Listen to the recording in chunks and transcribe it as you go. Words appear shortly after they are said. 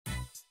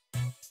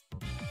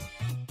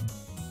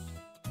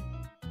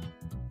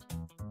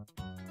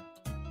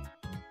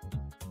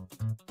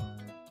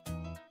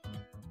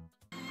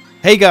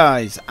Hey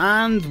guys,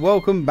 and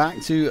welcome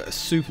back to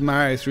Super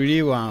Mario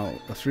 3D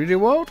World. 3D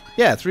World?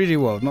 Yeah, 3D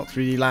World, not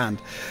 3D Land.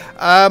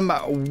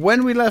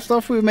 When we left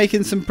off, we were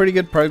making some pretty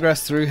good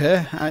progress through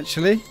here,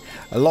 actually.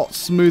 A lot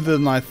smoother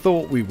than I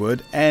thought we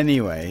would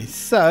anyway.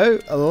 So,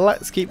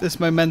 let's keep this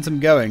momentum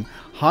going.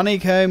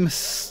 Honeycomb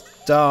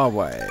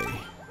Starway.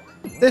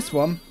 This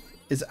one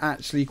is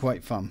actually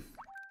quite fun.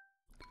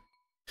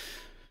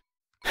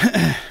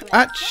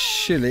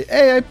 Actually,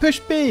 hey, I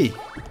pushed B.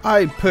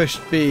 I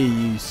pushed B,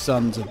 you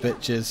sons of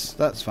bitches.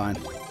 That's fine.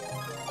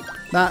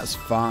 That's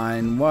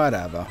fine,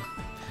 whatever.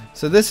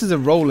 So this is a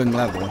rolling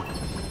level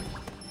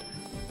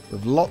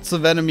with lots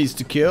of enemies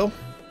to kill.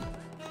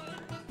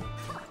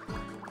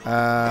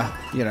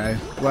 You know,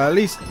 well, at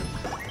least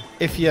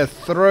if you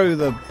throw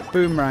the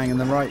boomerang in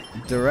the right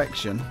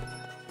direction,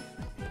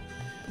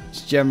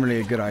 it's generally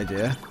a good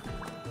idea.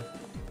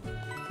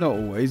 Not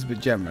always,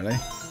 but generally.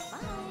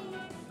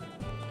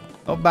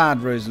 Not bad,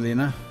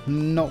 Rosalina.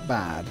 Not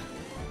bad.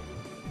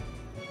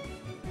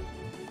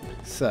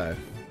 So,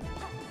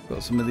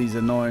 got some of these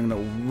annoying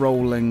little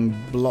rolling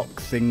block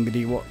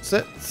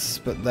thingity-whatsits,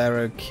 but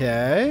they're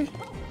okay.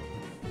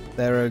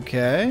 They're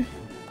okay.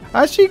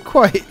 I actually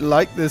quite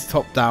like this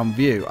top-down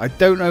view. I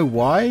don't know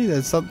why.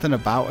 There's something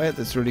about it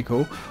that's really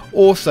cool.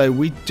 Also,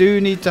 we do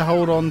need to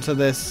hold on to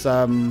this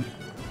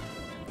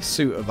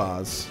suit of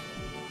ours.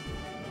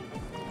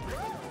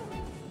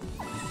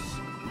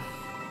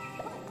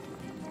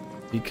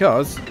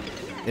 Because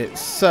it's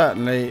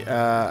certainly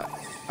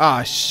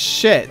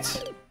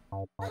shit.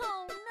 Oh,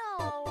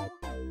 no.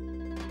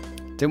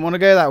 Didn't want to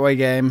go that way,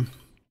 game.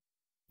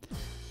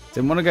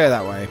 Didn't want to go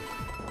that way.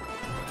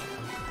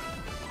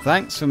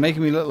 Thanks for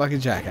making me look like a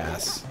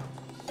jackass.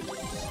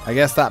 I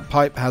guess that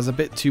pipe has a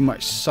bit too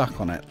much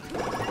suck on it.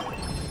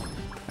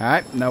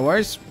 Alright, no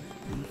worries.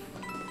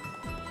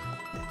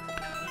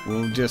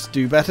 We'll just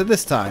do better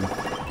this time.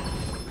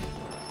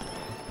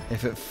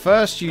 If at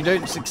first you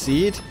don't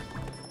succeed,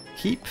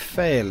 keep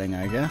failing,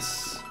 I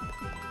guess.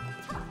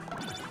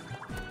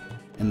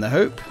 In the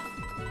hope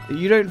that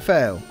you don't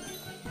fail.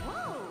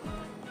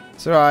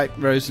 It's alright,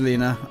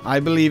 Rosalina.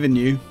 I believe in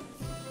you.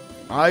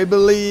 I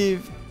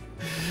believe.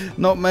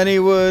 Not many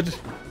would.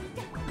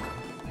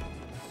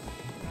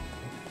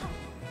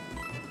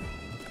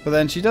 But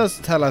then she does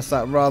tell us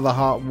that rather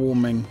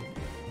heartwarming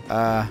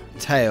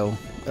tale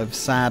of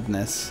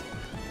sadness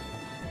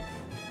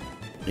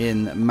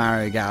in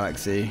Mario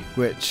Galaxy,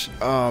 which,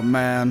 oh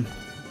man.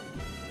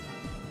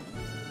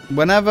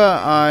 Whenever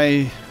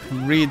I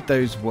read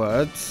those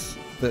words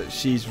that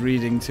she's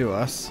reading to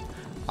us,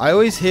 I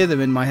always hear them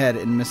in my head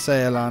in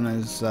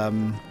Misaelana's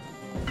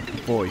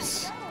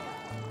voice,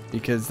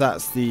 because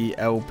that's the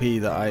LP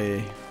that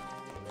I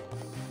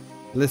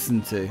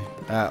listened to,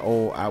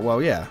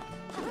 well, yeah,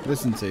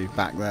 listened to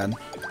back then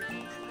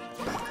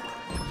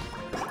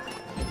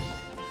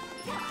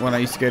when I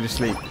used to go to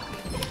sleep.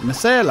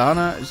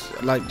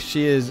 Misaelana, like,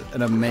 she is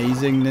an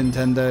amazing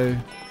Nintendo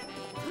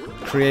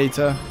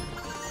creator.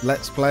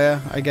 Let's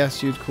player, I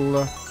guess you'd call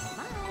her.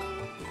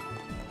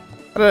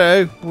 I don't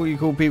know what you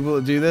call people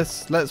that do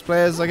this. Let's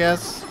players, I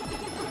guess.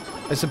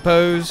 I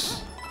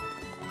suppose.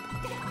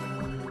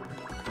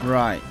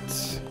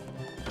 Right.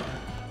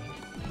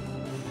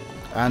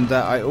 And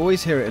I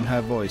always hear it in her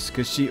voice,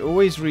 because she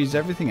always reads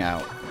everything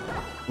out,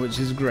 which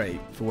is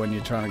great for when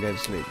you're trying to go to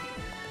sleep.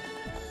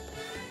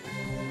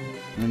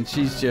 And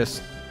she's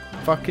just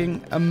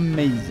fucking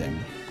amazing.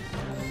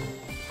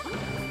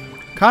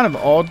 Kind of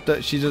odd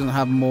that she doesn't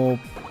have more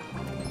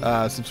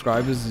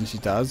subscribers than she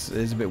does.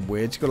 It's a bit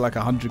weird. She's got like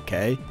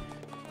 100k.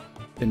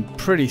 Been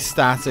pretty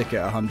static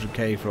at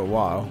 100k for a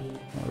while.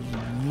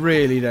 I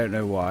really don't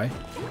know why.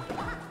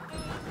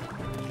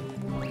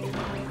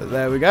 But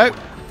there we go.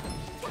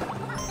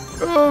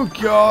 Oh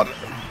god.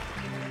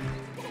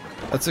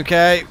 That's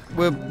okay.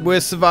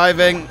 We're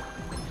surviving.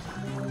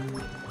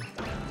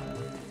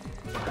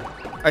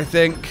 I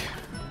think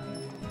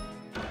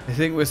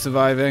we're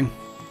surviving.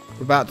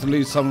 We're about to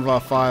lose some of our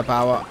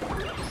firepower.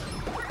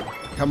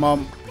 Come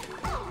on.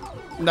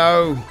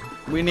 No.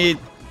 We need.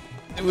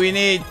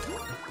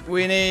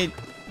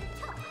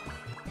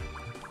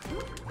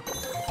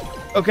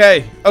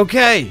 Okay.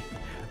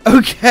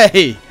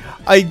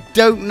 I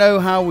don't know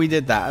how we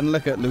did that. And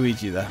look at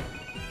Luigi there.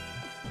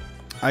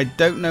 I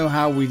don't know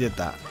how we did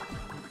that.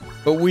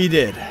 But we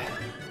did.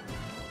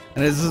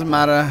 And it doesn't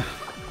matter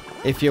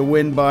if you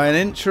win by an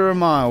inch or a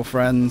mile,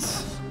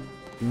 friends.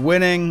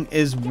 Winning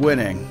is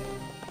winning.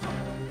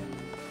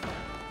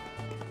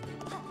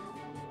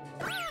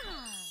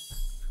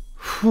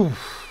 Whew.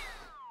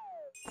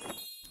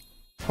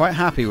 Quite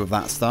happy with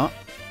that start.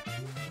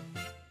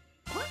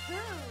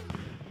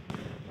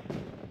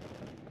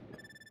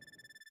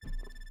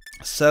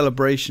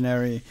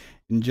 Celebrationary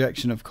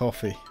injection of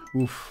coffee.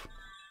 Oof.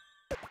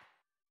 I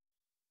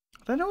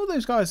don't know what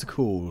those guys are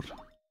called.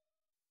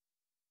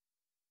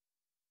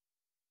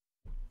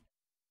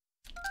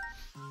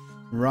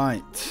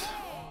 Right.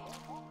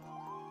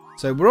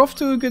 So we're off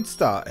to a good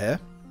start here.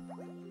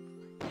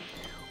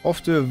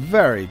 Off to a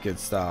very good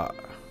start.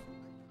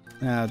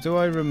 Now, do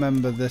I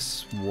remember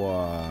this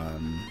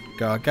one?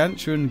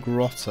 Gargantuan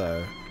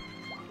Grotto.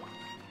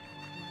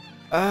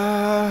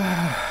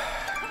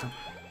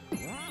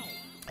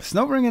 It's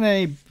not ringing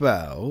any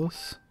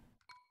bells.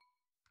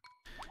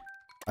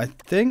 I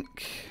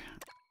think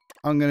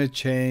I'm going to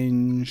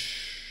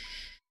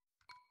change...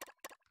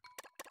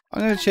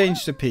 I'm going to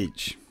change to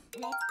Peach.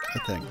 I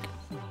think.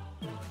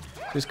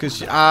 Just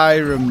because I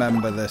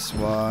remember this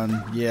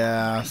one.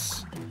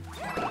 Yes.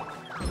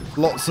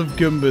 Lots of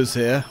Goombas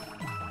here.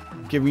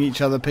 Giving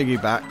each other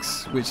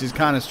piggybacks, which is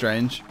kind of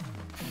strange.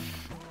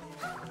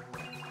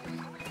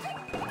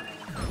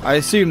 I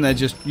assume they're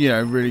just, you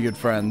know, really good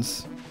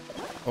friends.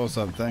 Or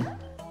something.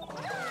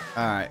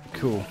 Alright,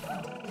 cool.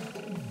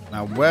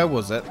 Now, where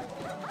was it?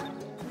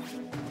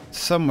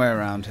 Somewhere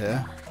around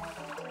here.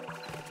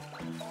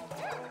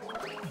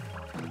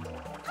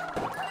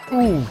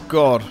 Oh,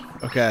 God.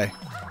 Okay.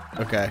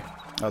 Okay.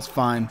 That's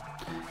fine.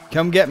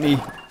 Come get me.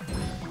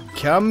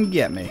 Come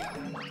get me.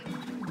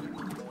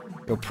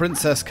 Your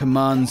princess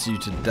commands you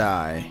to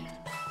die.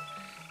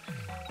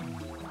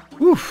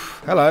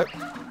 Oof. Hello.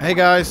 Hey,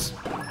 guys.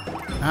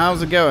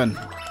 How's it going?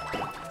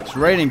 It's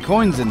raining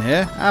coins in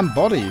here. And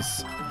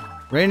bodies.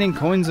 Raining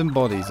coins and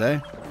bodies, eh?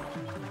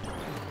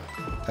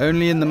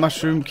 Only in the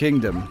Mushroom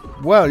Kingdom.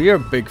 Well, you're a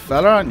big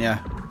fella, aren't you?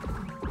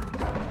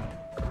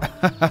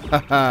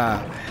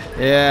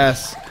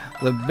 Yes.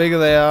 The bigger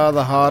they are,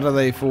 the harder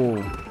they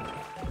fall.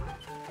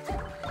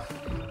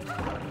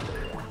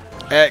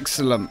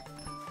 Excellent.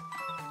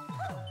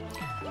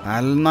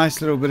 A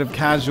nice little bit of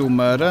casual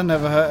murder.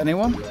 Never hurt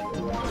anyone.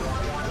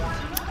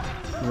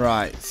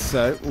 Right,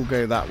 so we'll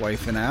go that way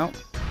for now.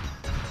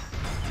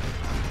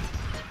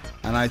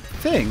 And I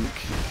think...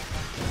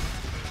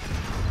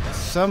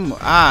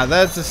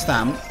 there's the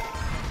stamp.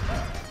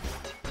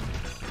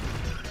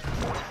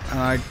 And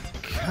I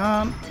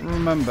can't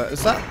remember.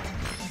 Is that...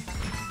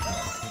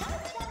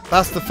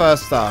 That's the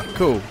first star.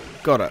 Cool.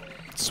 Got it.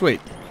 Sweet.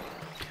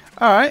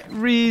 Alright.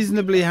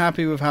 Reasonably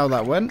happy with how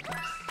that went.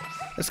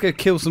 Let's go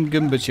kill some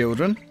Goomba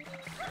children.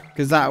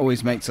 Because that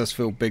always makes us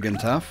feel big and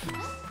tough.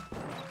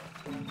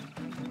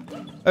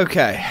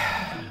 Okay.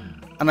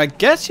 And I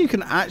guess you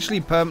can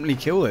actually permanently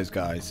kill those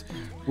guys.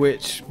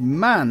 Which,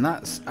 man,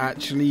 that's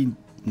actually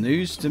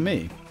news to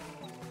me.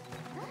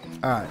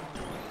 Alright.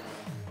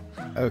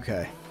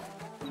 Okay.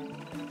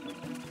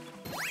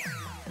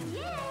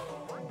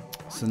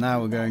 So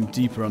now we're going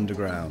deeper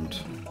underground.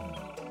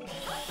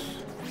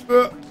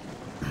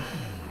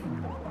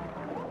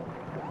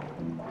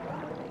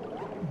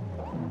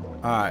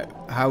 Alright,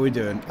 how are we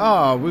doing?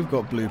 Oh, we've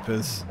got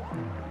bloopers.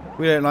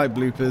 We don't like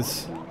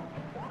bloopers.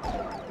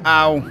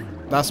 Ow!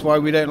 That's why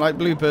we don't like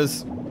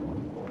bloopers.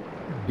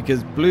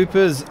 Because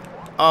bloopers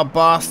are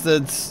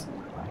bastards.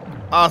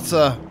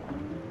 Utter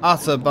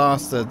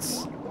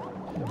bastards.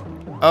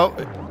 Oh,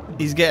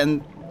 he's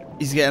getting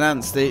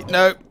antsy.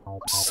 No,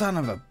 son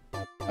of a...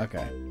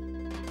 Okay.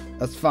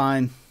 That's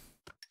fine.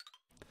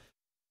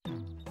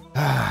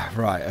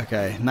 Right,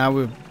 okay. Now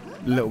we're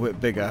a little bit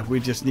bigger. We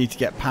just need to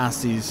get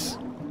past these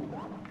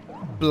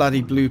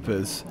bloody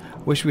bloopers.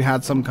 Wish we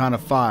had some kind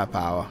of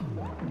firepower.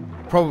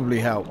 Probably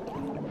help.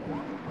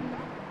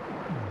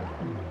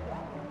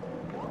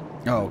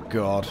 Oh,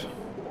 God.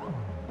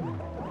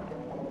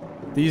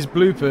 These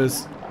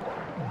bloopers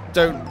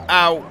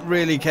don't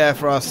really care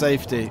for our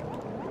safety.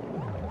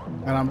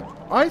 And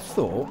I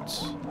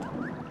thought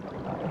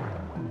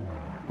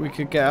we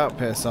could get up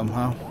here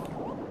somehow.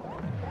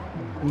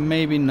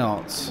 Maybe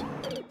not.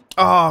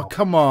 Oh,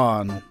 come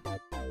on.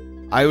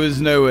 I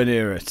was nowhere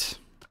near it.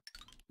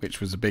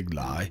 Which was a big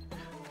lie.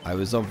 I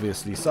was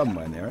obviously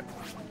somewhere near it.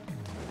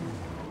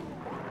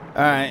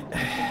 Alright.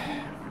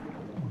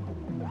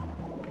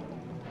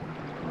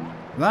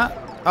 That?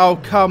 Oh,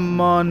 come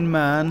on,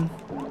 man.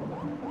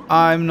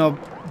 I'm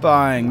not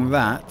buying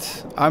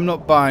that. I'm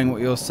not buying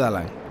what you're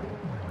selling.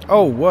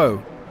 Oh,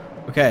 whoa.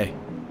 Okay.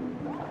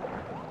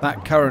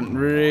 That current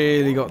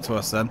really got to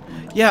us then.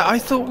 Yeah, I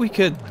thought we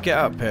could get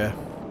up here.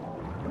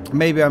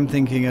 Maybe I'm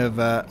thinking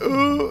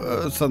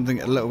of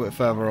something a little bit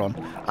further on.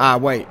 Ah,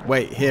 wait.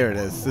 Here it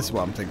is. This is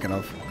what I'm thinking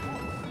of.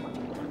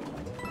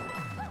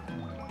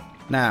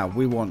 Now,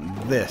 we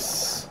want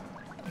this.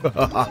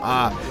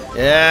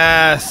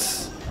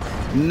 Yes!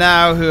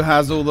 Now who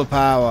has all the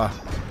power?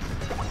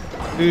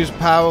 Who's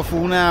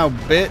powerful now,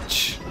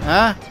 bitch?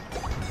 Huh?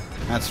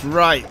 That's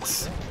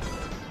right.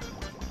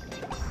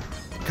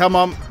 Come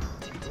on.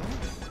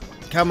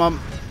 Come on.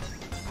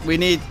 We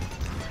need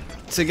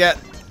to get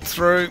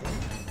through.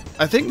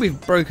 I think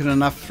we've broken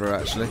enough through,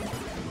 actually.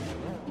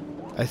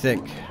 I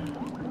think.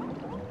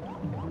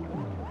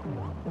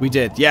 We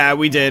did. Yeah,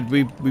 we did.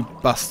 We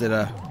busted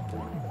a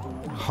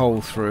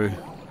hole through.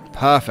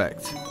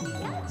 Perfect.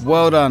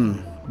 Well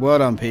done. Well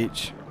done,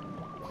 Peach.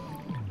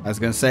 I was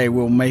going to say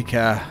we'll make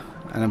an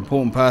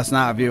important person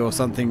out of you or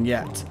something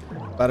yet.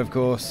 But, of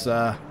course...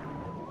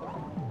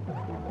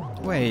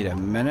 wait a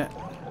minute.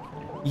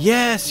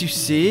 Yes, you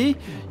see?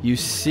 You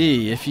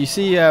see. If you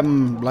see,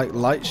 like,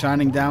 light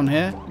shining down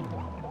here,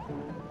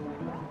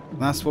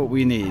 that's what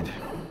we need.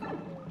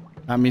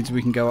 That means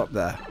we can go up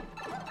there.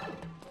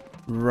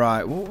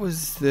 Right, what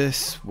was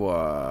this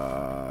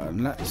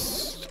one?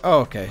 Let's...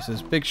 Oh, okay, so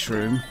it's big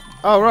shroom.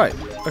 Oh, right,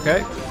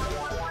 okay.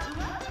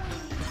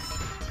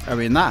 I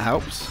mean, that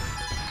helps.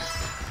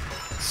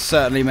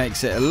 Certainly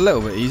makes it a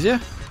little bit easier.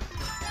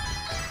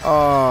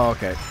 Oh,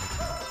 okay.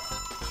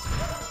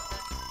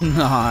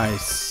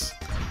 Nice.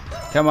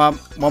 Come on,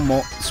 one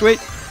more. Sweet.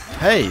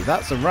 Hey,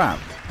 that's a wrap.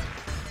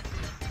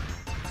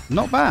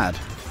 Not bad.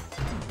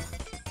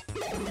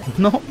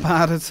 Not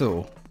bad at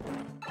all.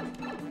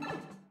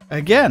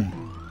 Again,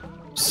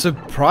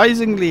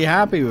 surprisingly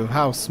happy with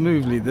how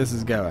smoothly this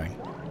is going.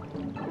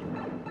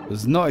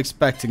 Was not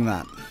expecting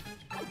that.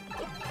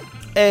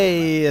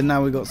 Hey, and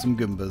now we got some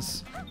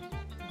Goombas.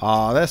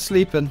 Ah, they're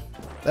sleeping.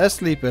 They're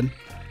sleeping.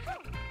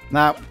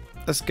 Now,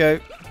 let's go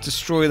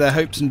destroy their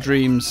hopes and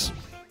dreams.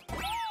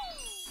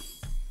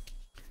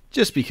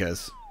 Just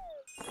because.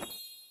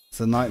 It's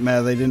a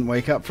nightmare they didn't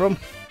wake up from.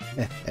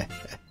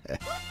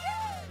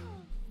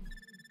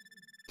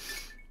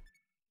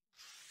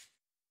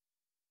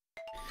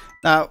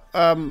 Now,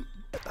 I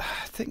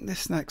think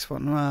this next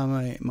one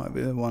might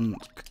be the one.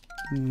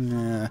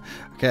 Yeah.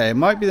 Okay, it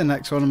might be the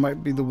next one. It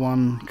might be the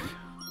one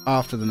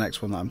after the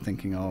next one that I'm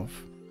thinking of.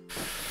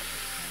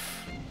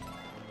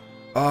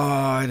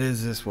 Oh, it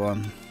is this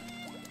one.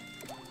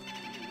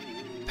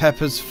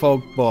 Pepper's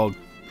Fog Bog,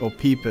 or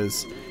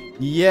Peepers.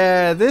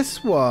 Yeah,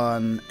 this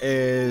one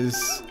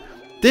is...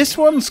 This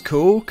one's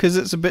cool because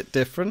it's a bit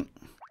different.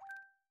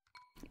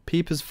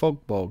 Peepers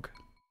Fog Bog.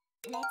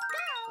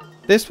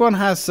 This one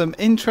has some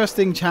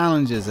interesting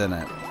challenges in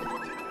it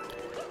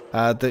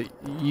that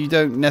you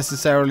don't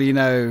necessarily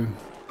know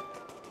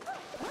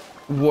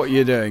what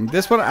you're doing.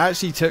 This one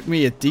actually took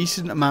me a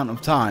decent amount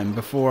of time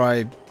before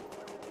I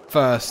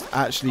first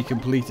actually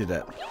completed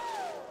it.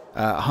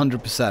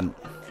 100%.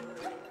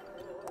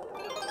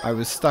 I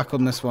was stuck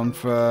on this one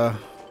for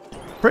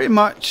pretty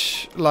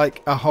much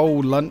like a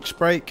whole lunch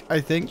break,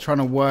 I think, trying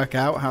to work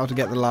out how to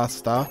get the last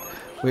star,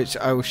 which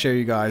I will show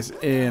you guys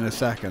in a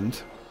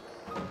second.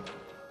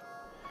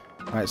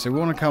 Right, so we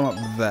want to come up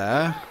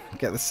there,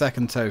 get the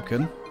second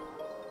token,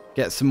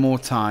 get some more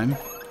time.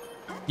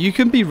 You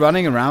can be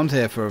running around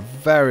here for a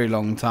very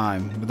long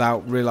time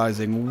without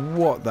realizing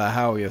what the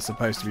hell you're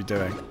supposed to be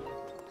doing.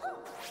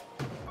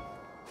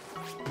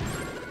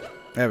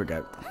 There we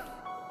go.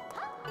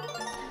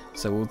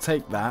 So we'll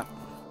take that.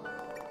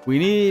 We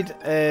need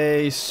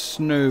a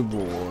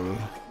snowball.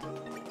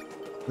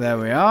 There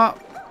we are.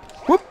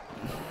 Whoop!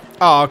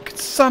 Oh,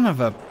 son of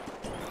a...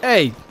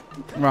 Hey!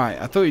 Right,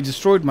 I thought you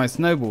destroyed my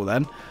snowball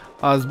then.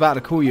 I was about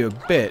to call you a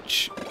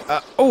bitch.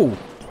 Oh!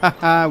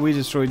 Haha, we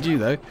destroyed you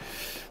though.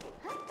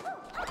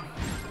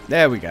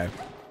 There we go.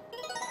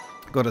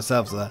 Got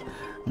ourselves a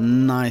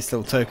nice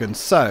little token.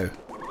 So,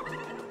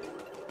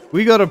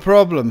 we got a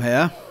problem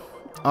here.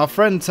 Our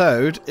friend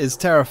Toad is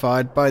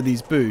terrified by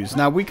these boos.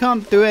 Now, we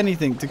can't do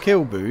anything to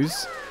kill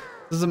boos.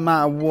 Doesn't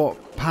matter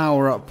what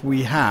power-up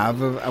we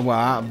have. Well,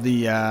 out of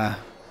the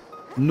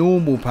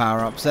normal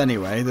power-ups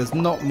anyway, there's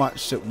not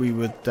much that we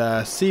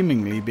would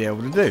seemingly be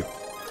able to do.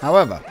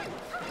 However,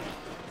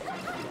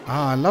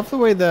 I love the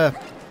way the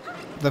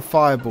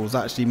fireballs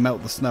actually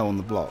melt the snow on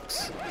the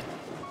blocks.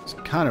 It's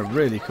kind of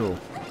really cool.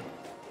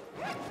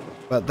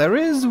 But there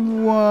is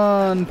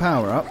one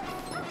power-up.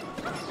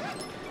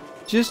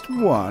 Just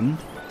one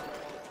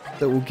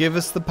that will give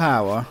us the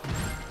power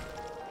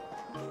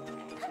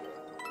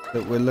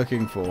that we're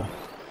looking for.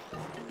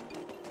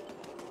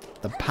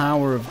 The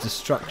power of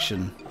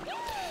destruction.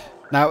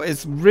 Now,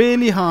 it's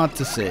really hard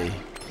to see.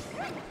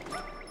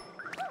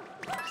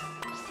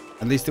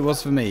 At least it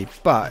was for me.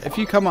 But if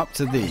you come up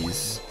to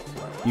these,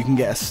 you can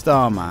get a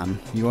Starman.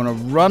 You want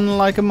to run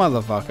like a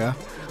motherfucker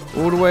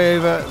all the way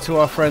over to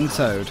our friend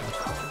Toad.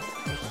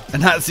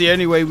 And that's the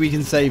only way we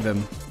can save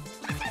him.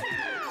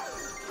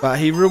 But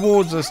he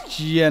rewards us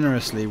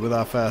generously with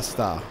our first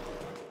star.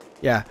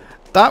 Yeah,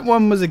 that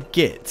one was a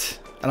git.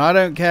 And I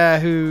don't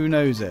care who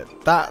knows it.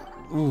 That,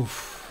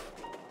 oof.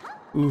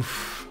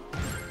 Oof.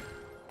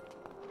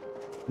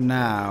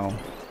 Now,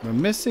 we're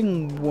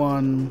missing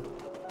one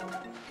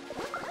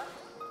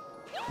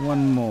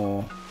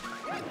more.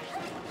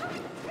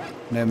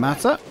 No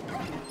matter.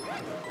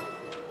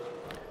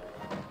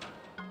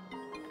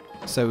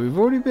 So we've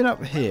already been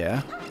up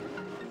here.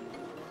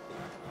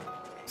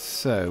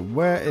 So,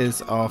 where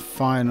is our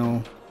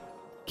final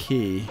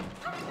key?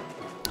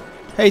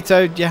 Hey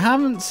Toad, you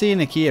haven't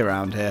seen a key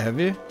around here, have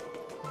you?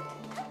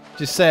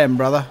 Just saying,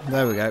 brother.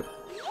 There we go.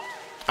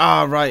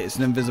 Ah, right, it's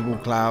an invisible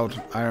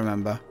cloud. I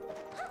remember.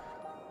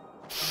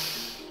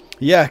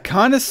 Yeah,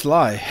 kind of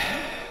sly.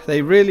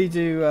 They really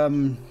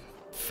do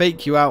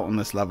fake you out on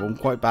this level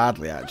quite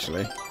badly,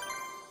 actually.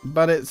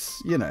 But it's,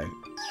 you know,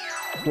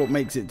 what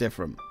makes it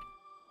different.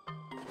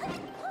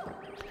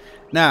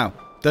 Now,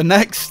 the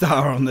next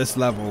star on this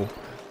level,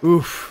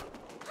 oof.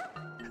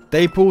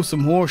 They pull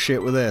some horse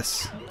shit with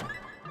this.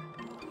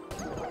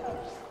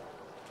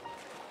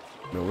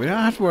 But we don't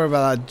have to worry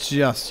about that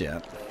just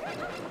yet.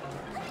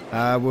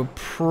 We're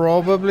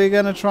probably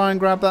going to try and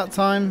grab that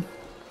time.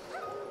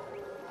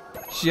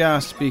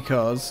 Just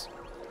because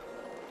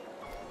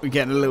We're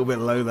getting a little bit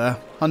low there.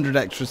 100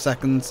 extra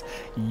seconds.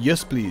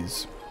 Yes,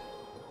 please.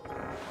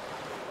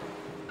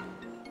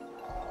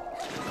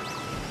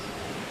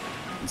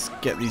 Let's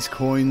get these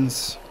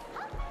coins.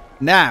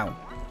 Now.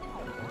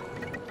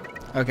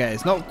 Okay,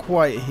 it's not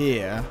quite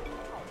here.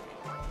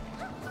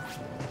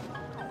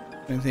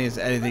 I don't think there's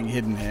anything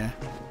hidden here.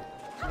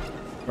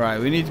 Right,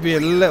 we need to be a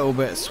little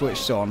bit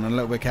switched on and a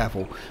little bit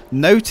careful.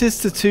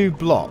 Notice the 2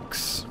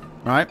 blocks,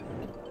 right?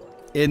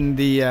 In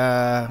the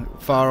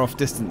far off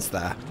distance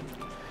there.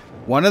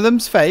 One of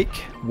them's fake,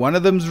 one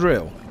of them's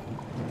real.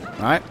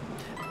 Right?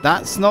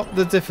 That's not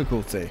the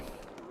difficulty.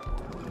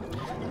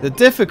 The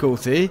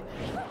difficulty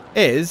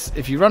is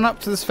if you run up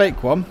to this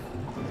fake one,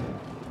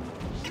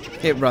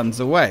 it runs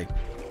away.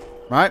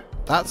 Right?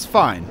 That's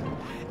fine.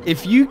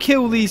 If you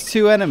kill these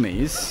 2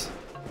 enemies,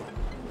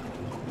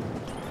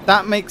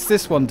 that makes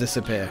this one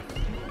disappear.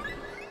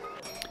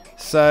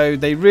 So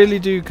they really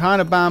do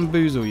kind of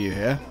bamboozle you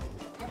here.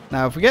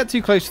 Now if we get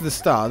too close to the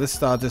star, this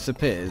star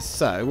disappears.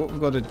 So what we've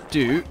got to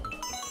do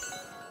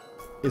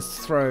is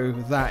throw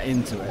that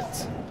into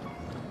it.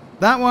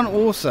 That one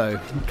also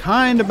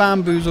kind of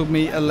bamboozled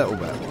me a little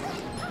bit.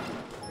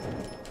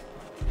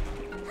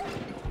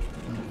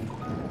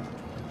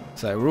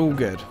 So we're all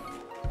good.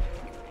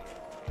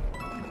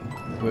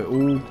 We're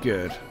all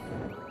good.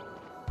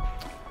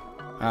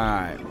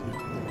 Alright.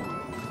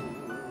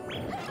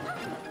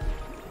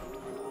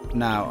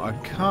 Now, I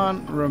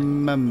can't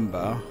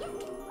remember.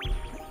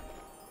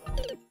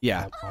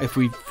 Yeah, if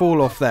we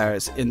fall off there,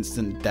 it's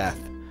instant death.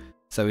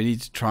 So we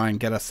need to try and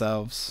get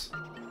ourselves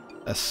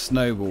a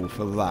snowball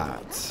for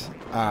that.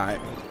 Alright.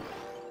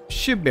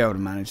 Should be able to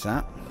manage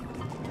that.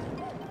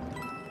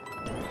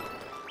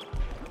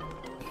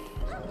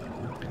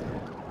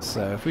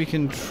 So if we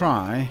can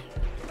try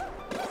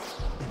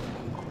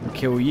and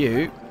kill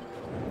you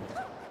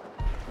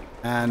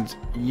and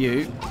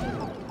you.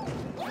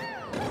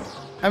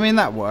 I mean,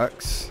 that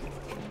works.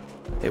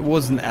 It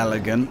wasn't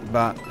elegant,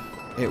 but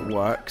it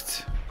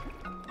worked.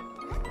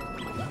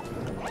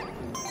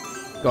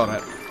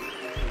 Got it.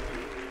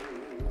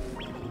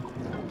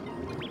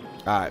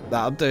 Alright,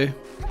 that'll do.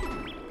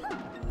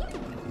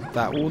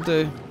 That will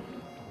do.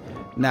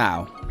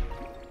 Now,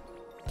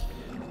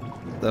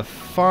 the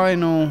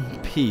final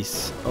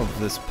piece of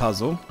this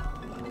puzzle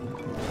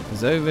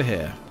is over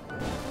here.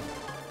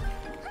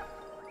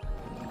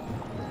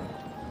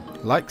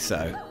 Like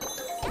so.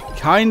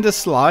 Kinda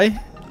sly,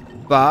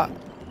 but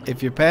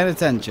if you're paying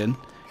attention,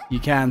 you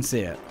can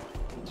see it.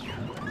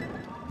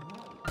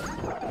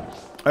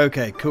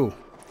 Okay, cool.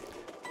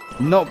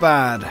 Not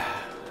bad.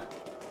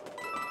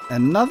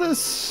 Another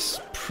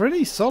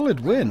pretty solid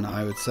win,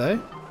 I would say.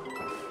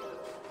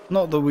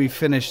 Not that we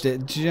finished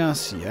it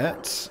just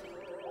yet.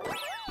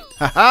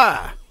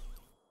 Haha!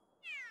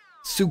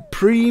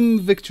 Supreme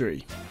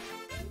victory.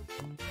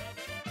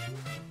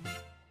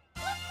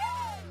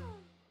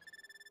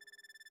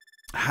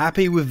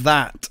 Happy with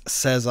that,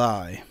 says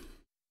I.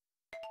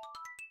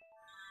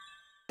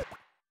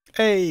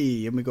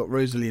 Hey, and we got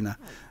Rosalina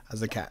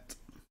as a cat.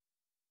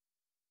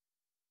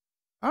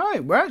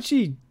 Alright, we're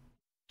actually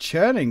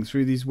churning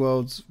through these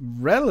worlds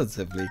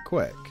relatively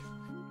quick.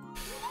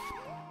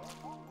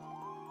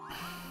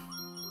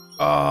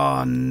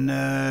 Oh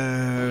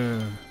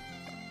no.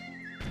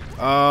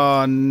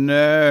 Oh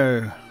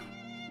no.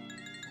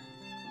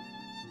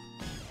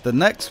 The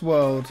next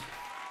world,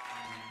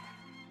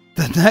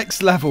 the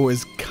next level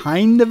is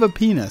kind of a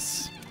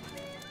penis.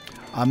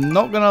 I'm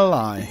not gonna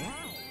lie.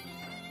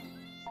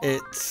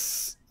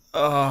 It's,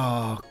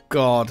 oh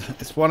god,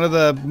 it's one of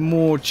the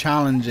more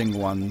challenging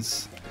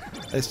ones.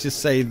 Let's just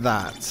say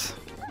that.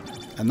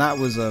 And that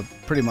was a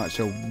pretty much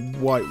a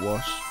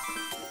whitewash.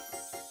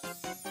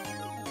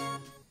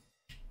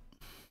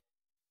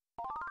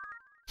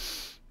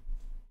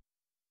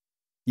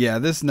 Yeah,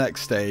 this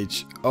next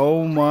stage,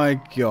 oh my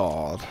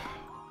god.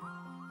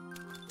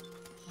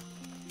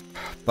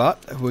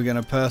 But we're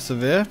gonna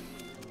persevere.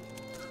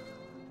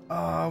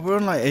 We're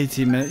on like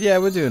 18 minutes. Yeah,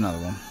 we'll do another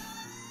one.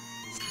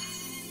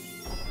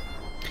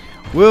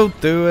 We'll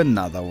do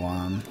another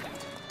one.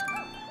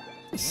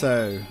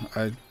 So,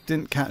 I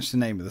didn't catch the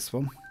name of this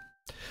one.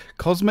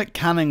 Cosmic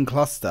Cannon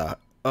Cluster.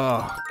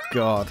 Oh,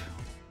 God.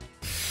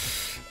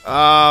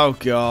 Oh,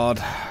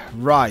 God.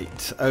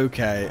 Right.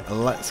 Okay,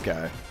 let's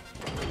go.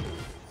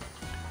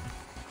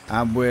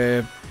 And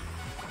we're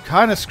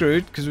kind of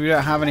screwed because we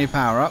don't have any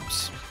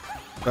power-ups.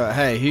 But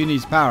hey, who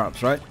needs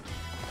power-ups, right?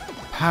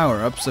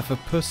 Power-ups are for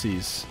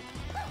pussies.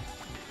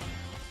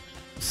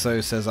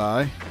 So says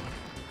I.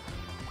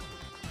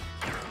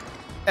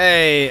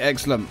 Hey,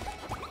 excellent.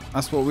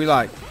 That's what we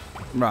like.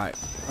 Right.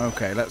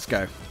 Okay, let's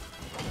go.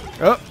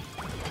 Oh.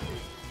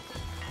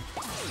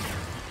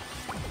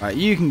 Right,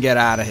 you can get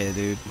out of here,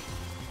 dude.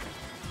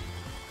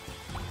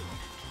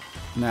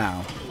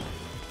 Now.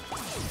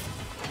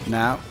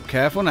 Now.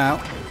 Careful now.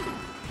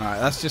 Alright,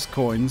 that's just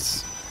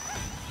coins.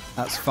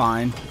 That's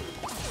fine.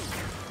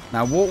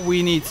 Now, what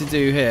we need to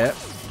do here...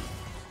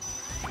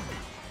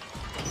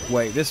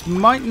 Wait, this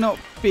might not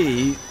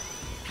be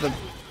the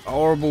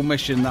horrible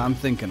mission that I'm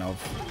thinking of.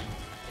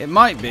 It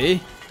might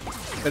be,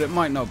 but it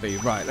might not be.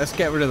 Right, let's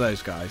get rid of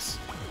those guys.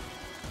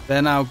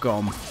 They're now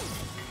gone.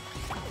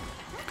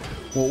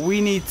 What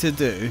we need to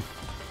do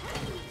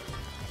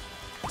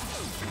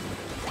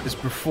is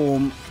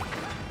perform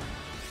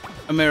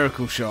a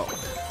miracle shot.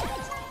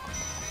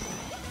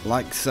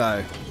 Like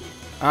so.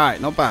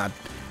 Alright, not bad.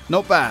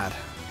 Not bad.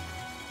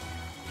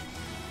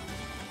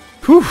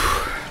 Whew.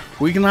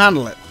 We can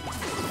handle it.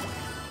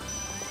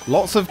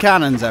 Lots of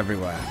cannons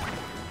everywhere.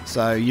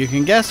 So you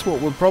can guess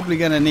what we're probably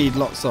going to need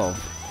lots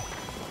of.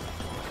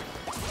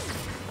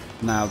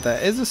 Now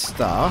there is a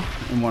star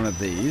in one of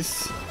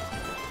these.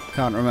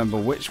 Can't remember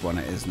which one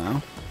it is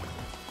now.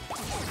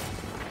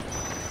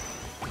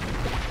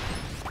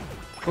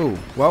 Oh,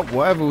 well,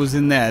 whatever was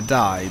in there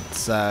died,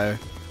 so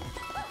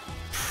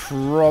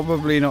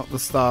probably not the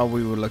star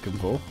we were looking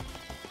for.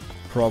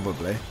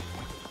 Probably.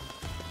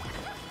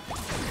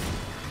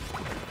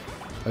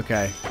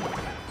 Okay.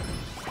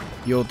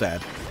 You're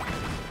dead.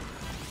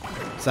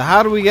 So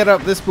how do we get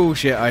up this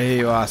bullshit, I hear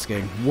you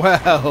asking?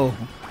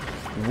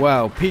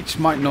 Well, Peach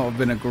might not have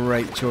been a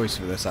great choice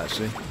for this,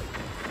 actually.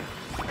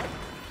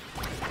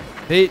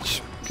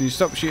 Peach, can you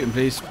stop shooting,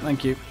 please?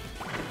 Thank you.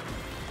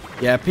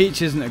 Yeah,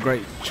 Peach isn't a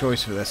great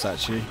choice for this,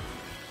 actually.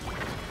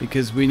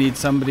 Because we need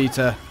somebody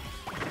to...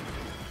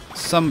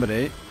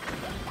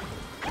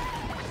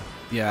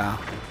 Yeah.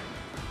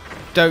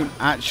 Don't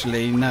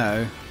actually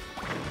know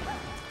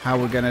how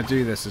we're going to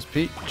do this as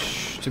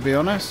Peach, to be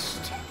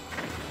honest.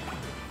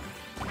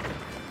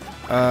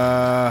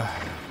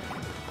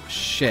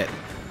 Shit.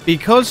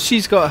 Because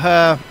she's got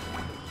her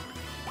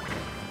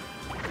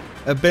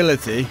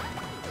ability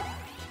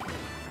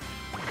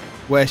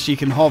where she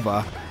can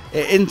hover,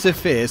 it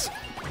interferes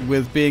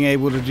with being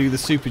able to do the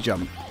super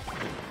jump.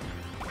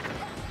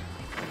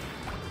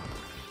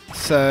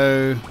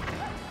 So,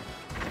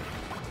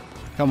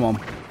 come on.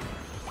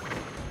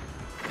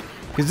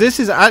 Because this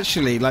is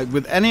actually, like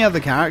with any other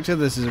character,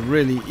 this is a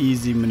really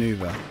easy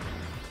maneuver.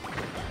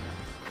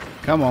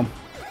 Come on.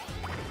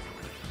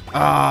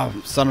 Ah,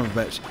 son of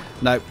a bitch.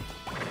 No,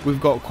 we've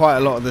got quite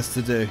a lot of this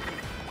to do.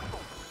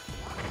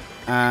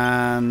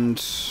 And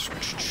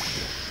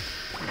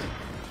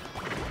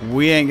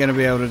we ain't going to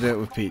be able to do it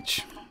with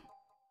Peach.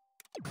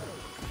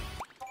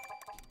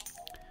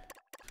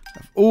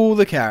 Of all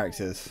the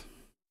characters.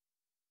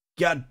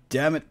 God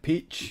damn it,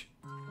 Peach.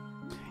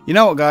 You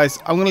know what, guys?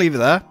 I'm going to leave it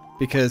there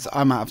because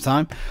I'm out of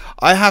time.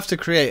 I have to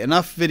create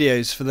enough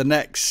videos for the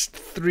next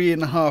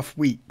 3.5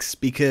 weeks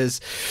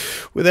because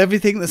with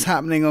everything that's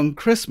happening on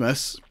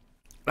Christmas,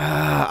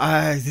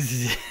 I've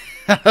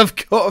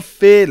got a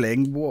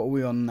feeling, what are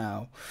we on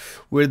now?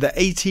 We're the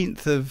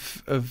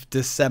 18th of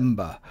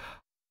December.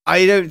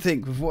 I don't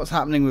think with what's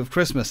happening with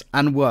Christmas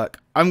and work,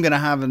 I'm going to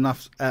have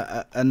enough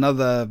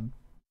another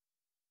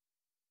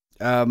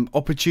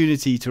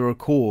opportunity to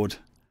record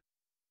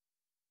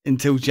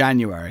until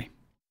January.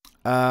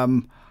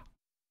 I'm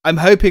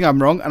hoping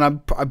I'm wrong,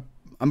 and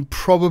I'm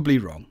probably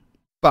wrong,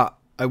 but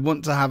I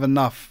want to have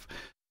enough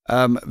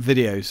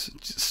videos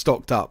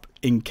stocked up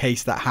in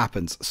case that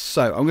happens.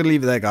 So I'm going to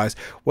leave it there, guys.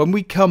 When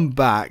we come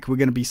back, we're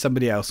going to be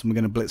somebody else, and we're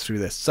going to blitz through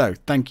this. So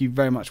thank you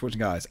very much for watching,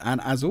 guys, and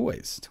as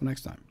always, till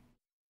next time.